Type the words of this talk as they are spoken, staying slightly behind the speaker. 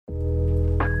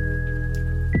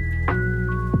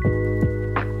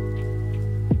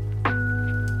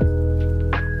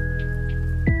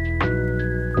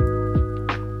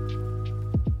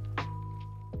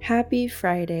Happy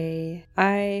Friday.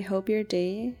 I hope your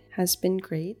day has been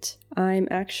great. I'm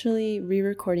actually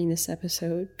re-recording this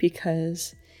episode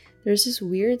because there's this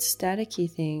weird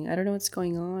staticky thing. I don't know what's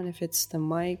going on, if it's the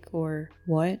mic or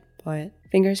what, but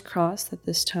fingers crossed that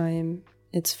this time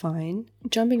it's fine.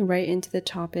 Jumping right into the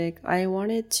topic, I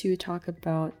wanted to talk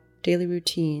about daily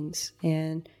routines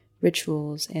and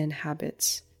rituals and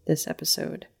habits this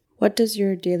episode. What does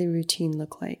your daily routine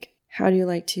look like? How do you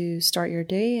like to start your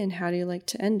day and how do you like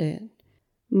to end it?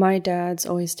 My dad's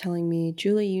always telling me,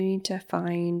 Julie, you need to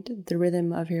find the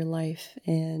rhythm of your life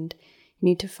and you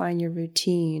need to find your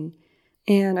routine.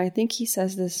 And I think he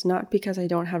says this not because I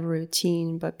don't have a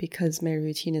routine, but because my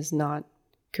routine is not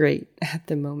great at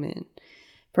the moment.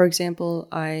 For example,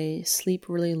 I sleep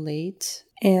really late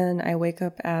and I wake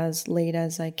up as late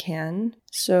as I can.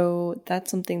 So that's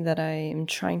something that I am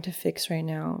trying to fix right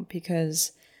now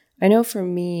because I know for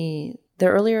me, the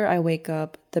earlier I wake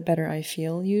up, the better I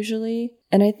feel usually.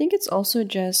 And I think it's also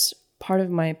just part of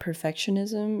my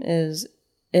perfectionism is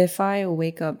if I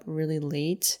wake up really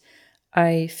late,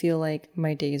 I feel like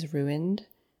my day is ruined.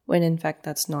 When in fact,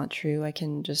 that's not true. I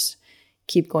can just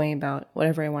keep going about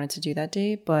whatever I wanted to do that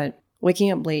day. But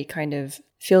waking up late kind of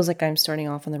feels like I'm starting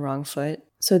off on the wrong foot.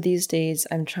 So these days,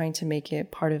 I'm trying to make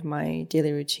it part of my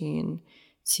daily routine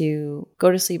to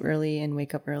go to sleep early and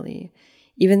wake up early.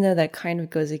 Even though that kind of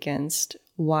goes against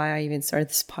why I even started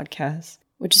this podcast,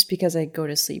 which is because I go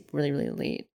to sleep really, really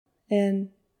late. And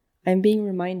I'm being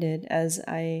reminded as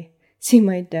I see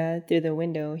my dad through the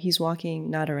window. He's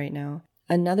walking Nada right now.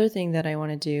 Another thing that I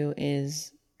want to do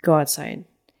is go outside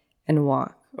and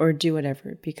walk or do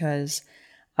whatever because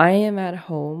I am at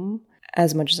home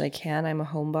as much as I can. I'm a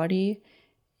homebody.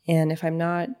 And if I'm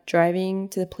not driving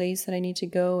to the place that I need to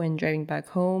go and driving back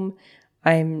home,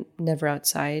 I'm never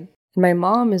outside. And my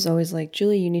mom is always like,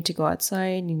 Julie, you need to go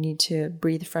outside. You need to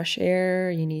breathe fresh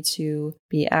air. You need to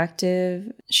be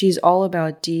active. She's all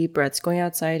about deep breaths, going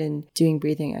outside and doing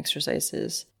breathing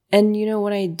exercises. And you know,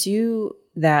 when I do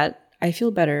that, I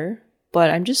feel better, but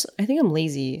I think I'm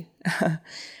lazy.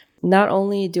 Not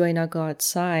only do I not go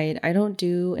outside, I don't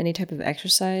do any type of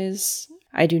exercise.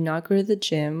 I do not go to the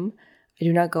gym. I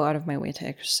do not go out of my way to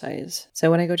exercise. So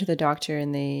when I go to the doctor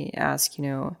and they ask,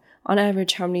 on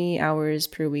average, how many hours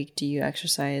per week do you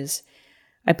exercise?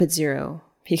 I put 0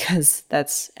 because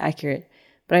that's accurate.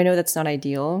 But I know that's not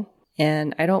ideal.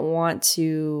 And I don't want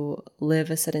to live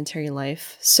a sedentary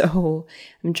life. So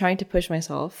I'm trying to push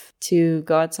myself to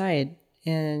go outside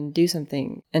and do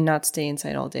something and not stay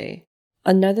inside all day.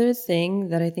 Another thing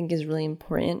that I think is really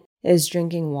important is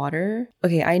drinking water.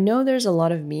 Okay, I know there's a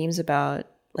lot of memes about,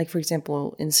 like, for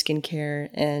example, in skincare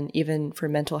and even for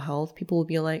mental health, people will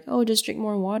be like, oh, just drink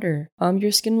more water.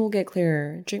 Your skin will get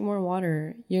clearer. Drink more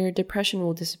water. Your depression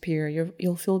will disappear.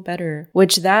 You'll feel better.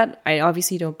 Which that I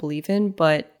obviously don't believe in.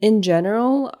 But in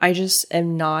general, I just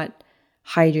am not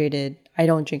hydrated. I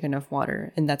don't drink enough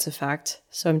water. And that's a fact.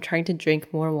 So I'm trying to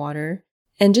drink more water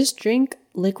and just drink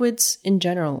liquids in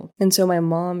general. And so my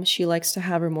mom, she likes to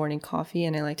have her morning coffee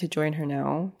and I like to join her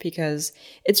now because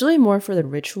it's really more for the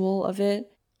ritual of it.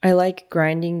 I like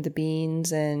grinding the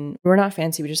beans and we're not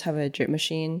fancy. We just have a drip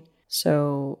machine.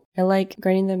 So I like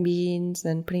grinding the beans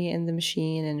and putting it in the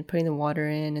machine and putting the water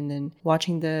in and then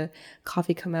watching the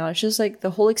coffee come out. It's just like the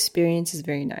whole experience is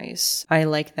very nice. I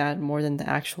like that more than the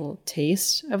actual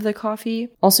taste of the coffee.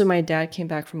 Also, my dad came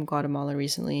back from Guatemala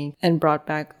recently and brought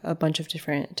back a bunch of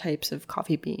different types of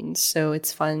coffee beans. So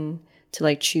it's fun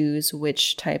to choose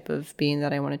which type of bean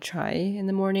that I want to try in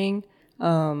the morning.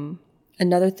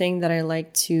 Another thing that I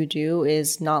like to do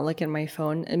is not look at my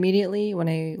phone immediately when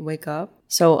I wake up.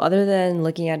 So other than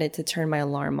looking at it to turn my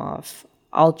alarm off,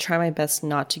 I'll try my best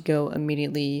not to go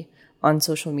immediately on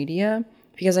social media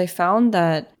because I found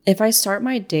that if I start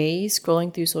my day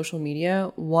scrolling through social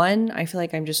media, one, I feel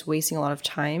like I'm just wasting a lot of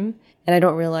time and I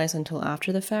don't realize until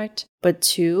after the fact. But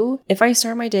two, if I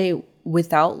start my day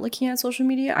without looking at social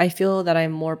media, I feel that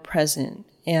I'm more present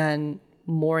and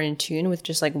more in tune with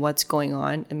just what's going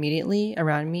on immediately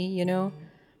around me,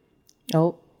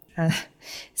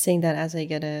 saying that as I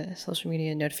get a social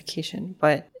media notification.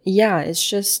 But yeah, it's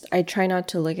just I try not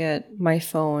to look at my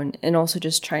phone and also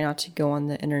just try not to go on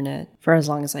the internet for as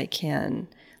long as I can.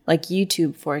 Like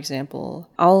YouTube, for example,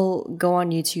 I'll go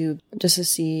on YouTube just to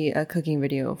see a cooking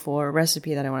video for a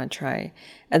recipe that I want to try.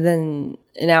 And then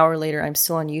an hour later, I'm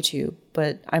still on YouTube,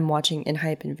 but I'm watching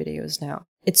InHypen videos now.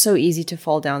 It's so easy to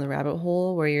fall down the rabbit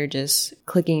hole where you're just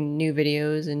clicking new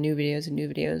videos and new videos and new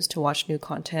videos to watch new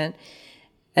content.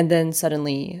 And then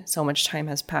suddenly so much time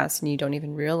has passed and you don't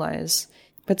even realize.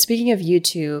 But speaking of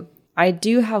YouTube, I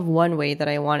do have one way that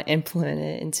I want to implement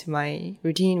it into my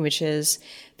routine, which is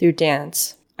through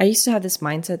dance. I used to have this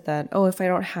mindset that, oh, if I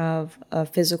don't have a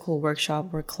physical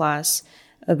workshop or class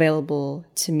available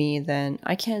to me, then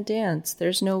I can't dance.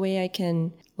 There's no way I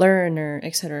can learn or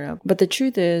etc. But the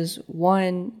truth is,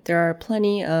 one, there are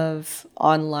plenty of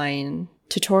online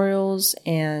tutorials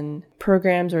and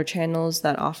programs or channels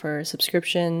that offer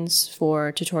subscriptions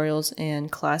for tutorials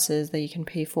and classes that you can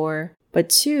pay for.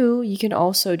 But two, you can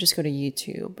also just go to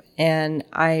YouTube. And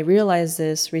I realized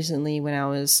this recently when I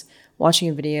was watching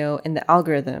a video, and the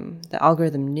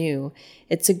algorithm knew.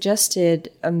 It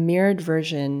suggested a mirrored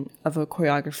version of a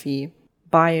choreography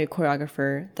by a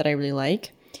choreographer that I really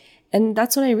like. And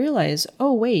that's when I realized,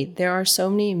 oh wait, there are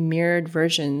so many mirrored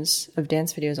versions of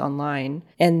dance videos online,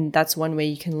 and that's one way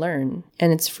you can learn,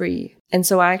 and it's free. And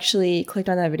so I actually clicked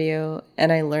on that video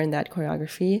and I learned that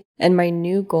choreography. And my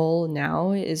new goal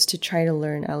now is to try to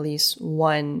learn at least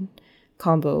one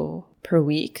combo per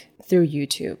week through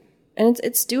YouTube. And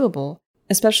it's doable,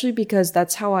 especially because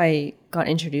that's how I got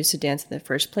introduced to dance in the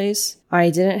first place. I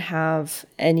didn't have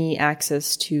any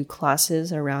access to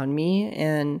classes around me,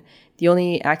 and the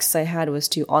only access I had was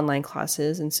to online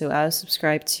classes. And so I was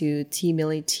subscribed to T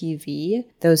Millie TV,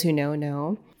 those who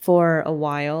know, for a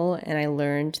while, and I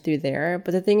learned through there.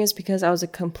 But the thing is, because I was a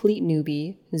complete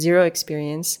newbie, zero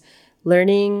experience,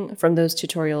 learning from those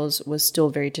tutorials was still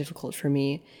very difficult for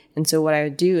me. And so what I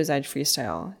would do is I'd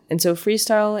freestyle. And so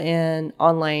freestyle and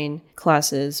online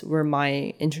classes were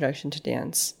my introduction to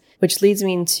dance, which leads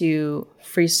me into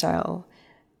freestyle.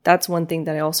 That's one thing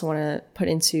that I also want to put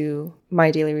into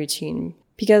my daily routine,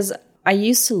 because I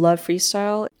used to love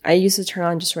freestyle. I used to turn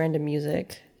on just random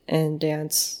music and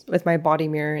dance with my body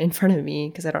mirror in front of me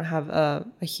because I don't have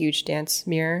a huge dance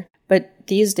mirror. But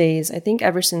these days, I think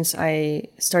ever since I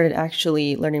started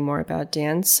actually learning more about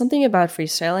dance, something about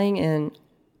freestyling and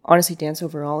honestly dance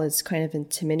overall is kind of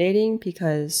intimidating,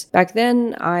 because back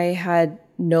then I had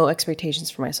no expectations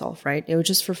for myself, right? It was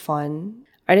just for fun.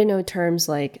 I didn't know terms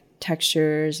like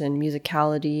textures and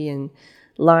musicality and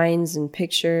lines and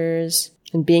pictures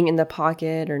and being in the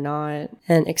pocket or not,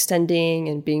 and extending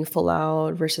and being full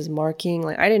out versus marking.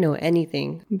 Like, I didn't know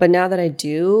anything. But now that I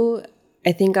do,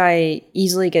 I think I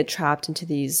easily get trapped into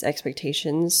these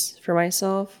expectations for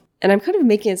myself. And I'm kind of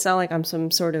making it sound like I'm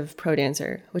some sort of pro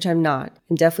dancer, which I'm not.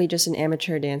 I'm definitely just an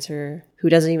amateur dancer who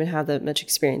doesn't even have that much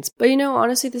experience. But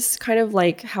honestly, this is kind of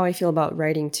like how I feel about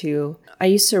writing too. I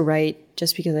used to write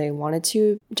just because I wanted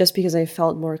to, just because I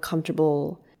felt more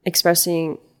comfortable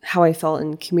expressing how I felt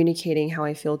and communicating how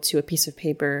I feel to a piece of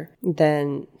paper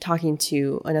than talking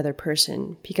to another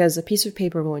person, because a piece of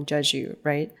paper won't judge you,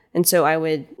 right? And so I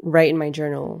would write in my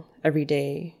journal every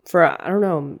day for, I don't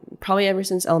know, probably ever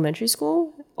since elementary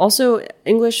school. Also,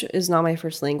 English is not my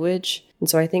first language. And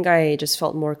so I think I just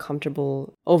felt more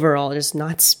comfortable overall just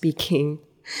not speaking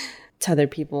to other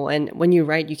people. And when you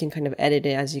write, you can kind of edit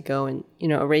it as you go and,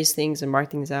 erase things and mark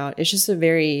things out. It's just a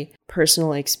very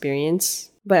personal experience.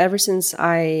 But ever since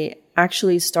I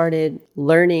actually started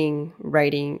learning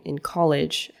writing in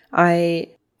college, I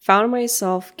found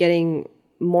myself getting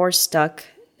more stuck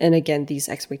in, again, these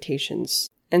expectations.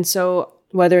 And so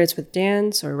whether it's with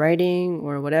dance or writing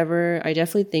or whatever, I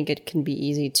definitely think it can be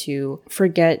easy to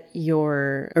forget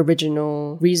your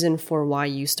original reason for why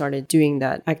you started doing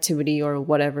that activity or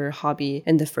whatever hobby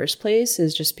in the first place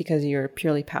is just because you're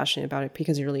purely passionate about it,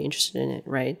 because you're really interested in it,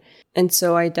 right? And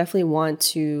so I definitely want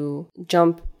to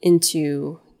jump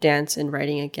into dance and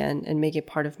writing again and make it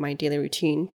part of my daily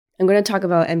routine. I'm going to talk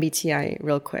about MBTI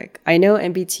real quick. I know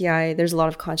MBTI, there's a lot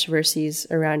of controversies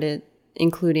around it,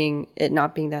 including it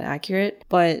not being that accurate.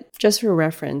 But just for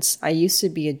reference, I used to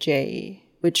be a J,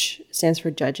 which stands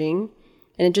for judging.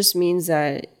 And it just means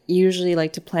that you usually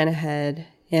like to plan ahead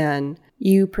and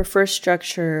you prefer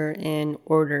structure and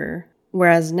order.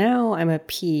 Whereas now I'm a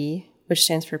P, which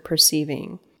stands for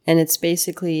perceiving. And it's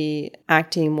basically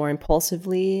acting more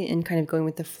impulsively and kind of going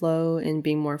with the flow and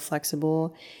being more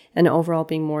flexible and overall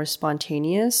being more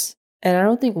spontaneous. And I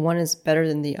don't think one is better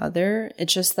than the other.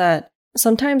 It's just that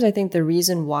sometimes I think the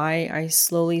reason why I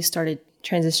slowly started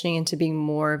transitioning into being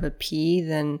more of a P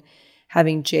than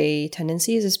having J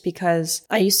tendencies is because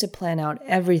I used to plan out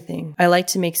everything. I like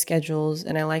to make schedules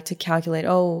and I like to calculate,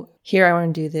 here I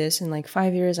want to do this. In like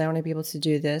 5 years, I want to be able to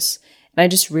do this. And I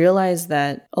just realized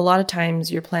that a lot of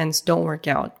times your plans don't work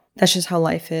out. That's just how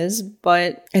life is.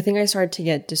 But I think I started to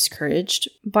get discouraged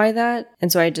by that. And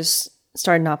so I just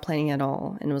started not planning at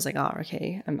all. And it was like,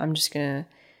 okay, I'm just going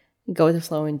to go with the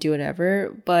flow and do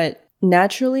whatever. But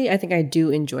naturally, I think I do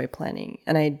enjoy planning.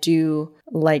 And I do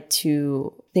like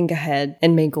to think ahead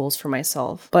and make goals for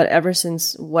myself. But ever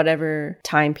since whatever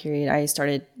time period, I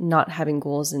started not having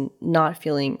goals and not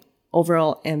feeling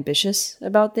overall ambitious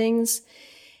about things.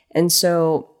 And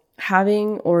so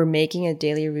having or making a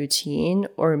daily routine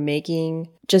or making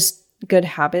just good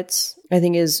habits, I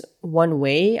think, is one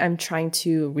way I'm trying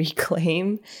to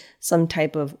reclaim some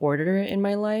type of order in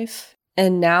my life.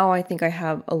 And now I think I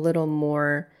have a little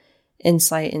more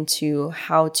insight into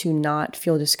how to not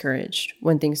feel discouraged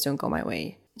when things don't go my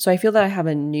way. So I feel that I have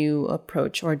a new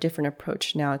approach or a different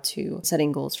approach now to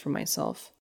setting goals for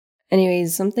myself.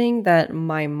 Anyways, something that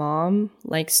my mom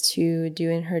likes to do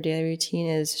in her daily routine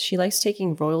is she likes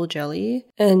taking royal jelly.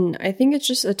 And I think it's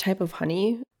just a type of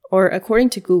honey, or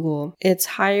according to Google, it's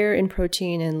higher in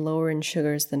protein and lower in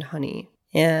sugars than honey.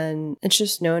 And it's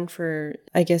just known for,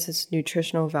 I guess, its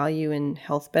nutritional value and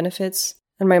health benefits.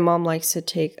 And my mom likes to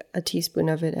take a teaspoon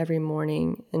of it every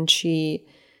morning, and she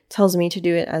tells me to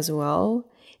do it as well.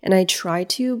 And I try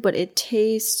to, but it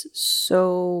tastes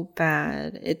so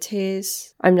bad.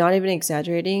 I'm not even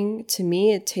exaggerating. To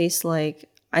me, it tastes like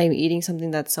I'm eating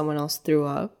something that someone else threw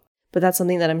up. But that's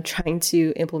something that I'm trying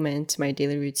to implement into my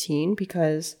daily routine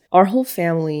because our whole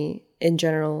family in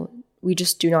general, we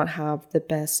just do not have the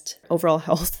best overall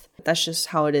health. That's just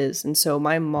how it is. And so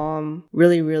my mom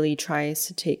really, really tries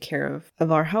to take care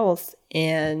of our health.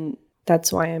 And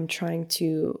that's why I'm trying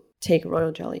to take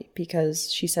royal jelly,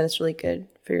 because she said it's really good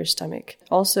for your stomach.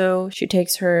 Also, she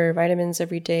takes her vitamins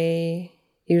every day,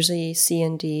 usually C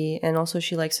and D, and also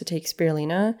she likes to take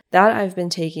spirulina. That I've been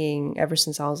taking ever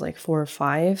since I was like 4 or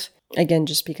 5. Again,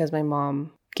 just because my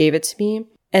mom gave it to me.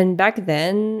 And back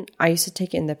then, I used to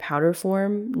take it in the powder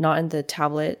form, not in the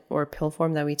tablet or pill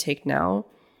form that we take now.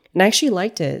 And I actually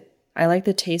liked it. I like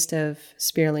the taste of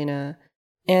spirulina.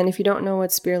 And if you don't know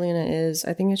what spirulina is,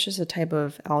 I think it's just a type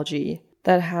of algae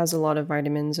that has a lot of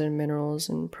vitamins and minerals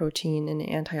and protein and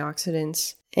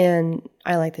antioxidants. And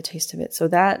I like the taste of it. So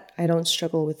that I don't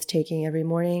struggle with taking every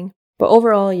morning. But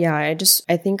overall, yeah,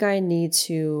 I think I need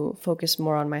to focus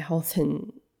more on my health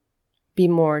and be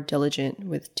more diligent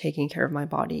with taking care of my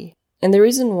body. And the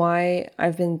reason why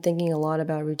I've been thinking a lot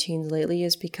about routines lately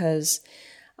is because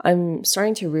I'm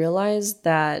starting to realize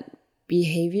that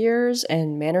behaviors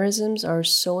and mannerisms are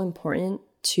so important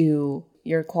to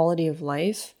your quality of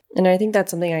life. And I think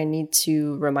that's something I need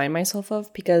to remind myself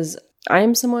of, because I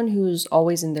am someone who's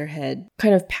always in their head,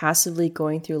 kind of passively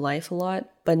going through life a lot,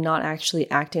 but not actually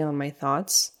acting on my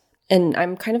thoughts. And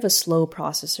I'm kind of a slow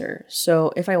processor.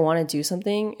 So if I want to do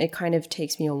something, it kind of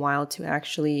takes me a while to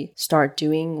actually start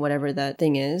doing whatever that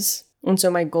thing is. And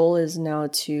so my goal is now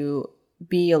to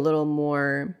be a little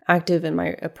more active in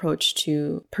my approach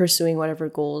to pursuing whatever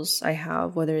goals I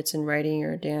have, whether it's in writing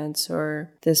or dance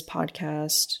or this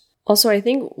podcast. Also, I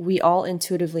think we all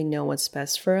intuitively know what's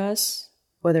best for us,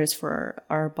 whether it's for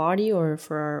our body or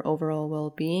for our overall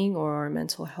well-being or our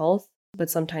mental health. But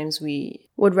sometimes we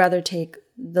would rather take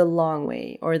the long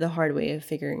way or the hard way of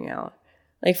figuring out.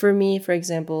 Like for me, for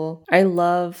example, I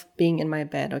love being in my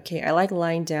bed, okay? I like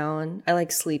lying down. I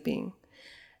like sleeping.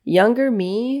 Younger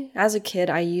me, as a kid,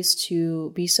 I used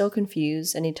to be so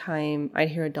confused anytime I'd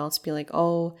hear adults be like,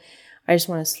 oh, I just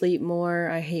want to sleep more.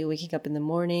 I hate waking up in the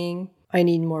morning. I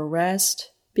need more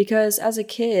rest. Because as a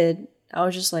kid, I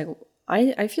was just like,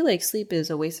 I feel like sleep is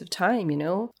a waste of time, you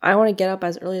know? I want to get up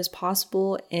as early as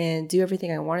possible and do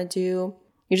everything I want to do.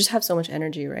 You just have so much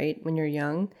energy, right, when you're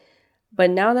young. But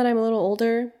now that I'm a little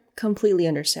older, completely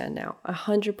understand now.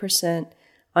 100%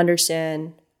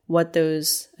 understand what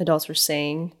those adults were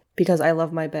saying, because I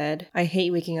love my bed. I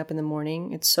hate waking up in the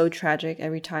morning. It's so tragic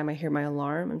every time I hear my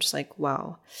alarm. I'm just like,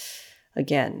 wow,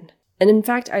 again. And in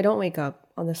fact, I don't wake up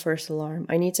on the first alarm.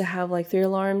 I need to have like 3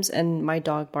 alarms and my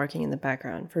dog barking in the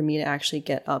background for me to actually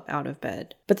get up out of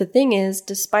bed. But the thing is,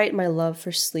 despite my love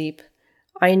for sleep,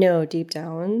 I know deep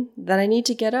down that I need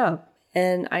to get up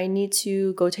and I need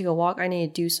to go take a walk. I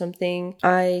need to do something.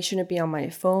 I shouldn't be on my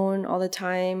phone all the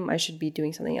time. I should be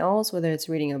doing something else, whether it's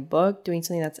reading a book, doing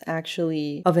something that's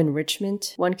actually of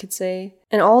enrichment, one could say.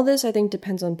 And all this, I think,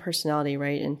 depends on personality,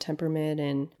 right? And temperament,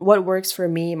 and what works for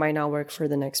me might not work for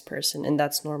the next person, and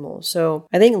that's normal. So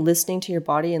I think listening to your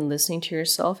body and listening to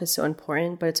yourself is so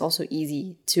important, but it's also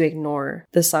easy to ignore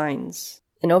the signs.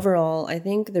 And overall, I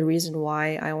think the reason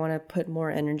why I want to put more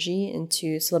energy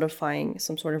into solidifying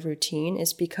some sort of routine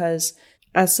is because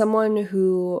as someone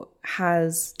who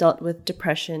has dealt with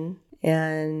depression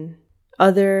and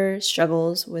other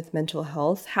struggles with mental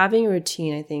health, having a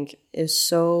routine, I think, is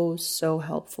so, so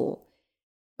helpful.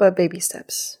 But baby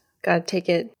steps. Gotta take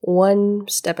it one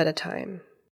step at a time.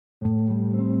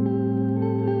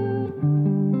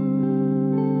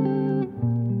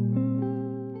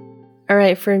 All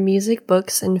right, for music,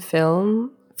 books, and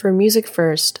film, for music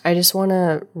first, I just want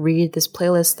to read this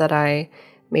playlist that I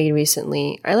made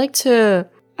recently. I like to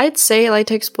I'd say I like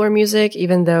to explore music,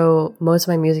 even though most of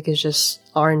my music is just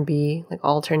R&B, like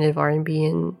alternative R&B,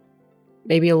 and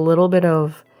maybe a little bit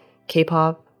of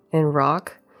K-pop and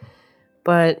rock.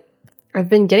 But I've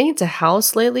been getting into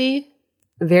house lately.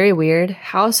 Very weird.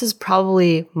 House is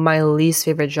probably my least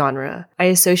favorite genre. I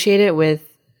associate it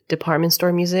with department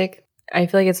store music. I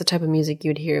feel like it's the type of music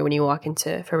you'd hear when you walk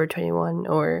into Forever 21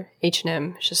 or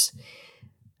H&M. It's just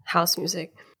house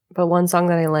music. But one song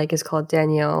that I like is called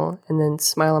Danielle, and then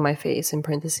Smile on My Face in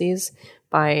parentheses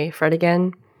by Fred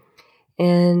again.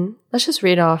 And let's just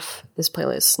read off this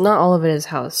playlist. Not all of it is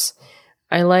house.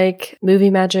 I like Movie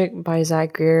Magic by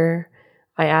Zach Greer.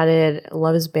 I added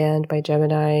Love is Banned by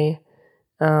Gemini.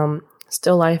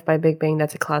 Still Life by Big Bang,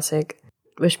 that's a classic.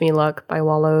 Wish Me Luck by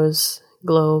Wallows.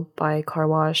 Glow by Car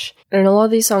Wash. And a lot of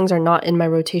these songs are not in my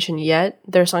rotation yet.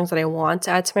 They're songs that I want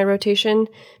to add to my rotation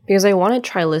because I want to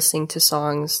try listening to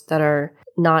songs that are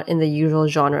not in the usual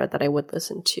genre that I would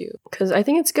listen to. Because I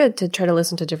think it's good to try to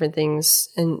listen to different things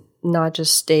and not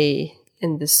just stay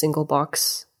in this single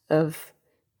box of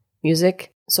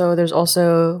music. So there's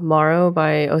also Morrow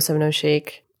by 070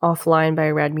 Shake, Offline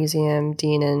by Rad Museum,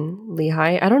 Dean and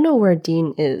Lehigh. I don't know where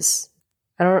Dean is.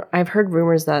 I've heard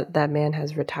rumors that that man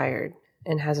has retired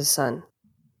and has a son.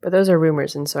 But those are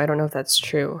rumors, and so I don't know if that's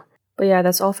true. But yeah,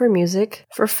 that's all for music.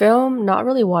 For film, not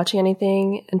really watching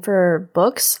anything. And for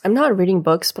books, I'm not reading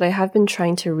books, but I have been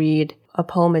trying to read a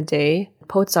poem a day.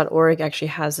 Poets.org actually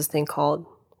has this thing called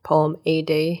Poem a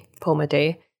Day.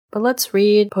 But let's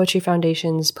read Poetry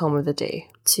Foundation's Poem of the Day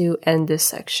to end this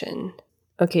section.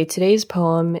 Okay, today's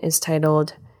poem is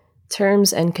titled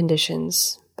Terms and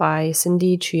Conditions by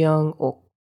Cindy Chuyong Ok.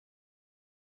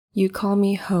 You call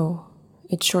me Ho.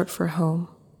 It's short for home.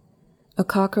 A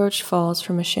cockroach falls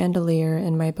from a chandelier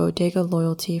and my bodega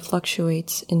loyalty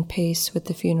fluctuates in pace with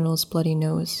the funeral's bloody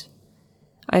nose.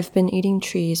 I've been eating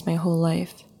trees my whole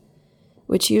life,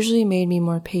 which usually made me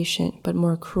more patient but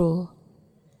more cruel.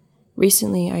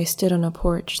 Recently I stood on a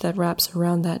porch that wraps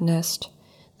around that nest,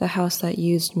 the house that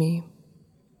used me.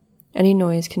 Any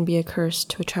noise can be a curse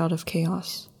to a child of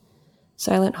chaos.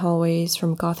 Silent hallways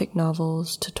from Gothic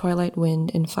novels to Twilight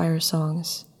Wind and fire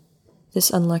songs. This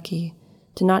unlucky,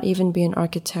 to not even be an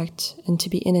architect and to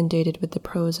be inundated with the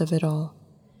prose of it all,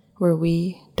 were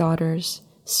we, daughters,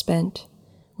 spent,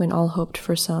 when all hoped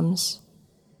for sums.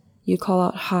 You call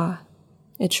out Ha,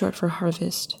 it's short for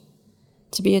harvest.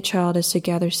 To be a child is to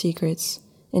gather secrets,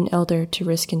 an elder to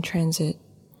risk in transit.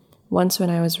 Once when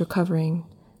I was recovering,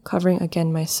 covering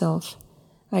again myself,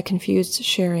 I confused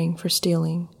sharing for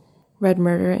stealing, read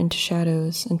murder into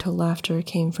shadows until laughter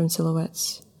came from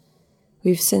silhouettes.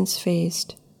 We've since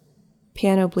phased,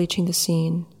 piano bleaching the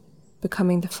scene,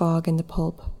 becoming the fog and the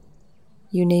pulp.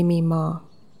 You name me Ma.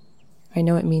 I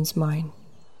know it means mine.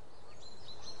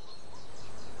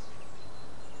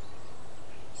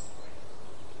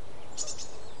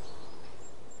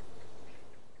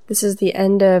 This is the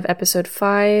end of episode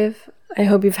 5. I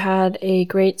hope you've had a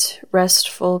great,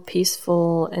 restful,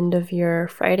 peaceful end of your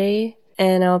Friday.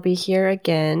 And I'll be here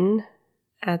again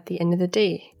at the end of the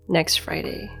day, next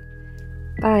Friday.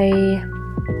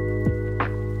 Bye.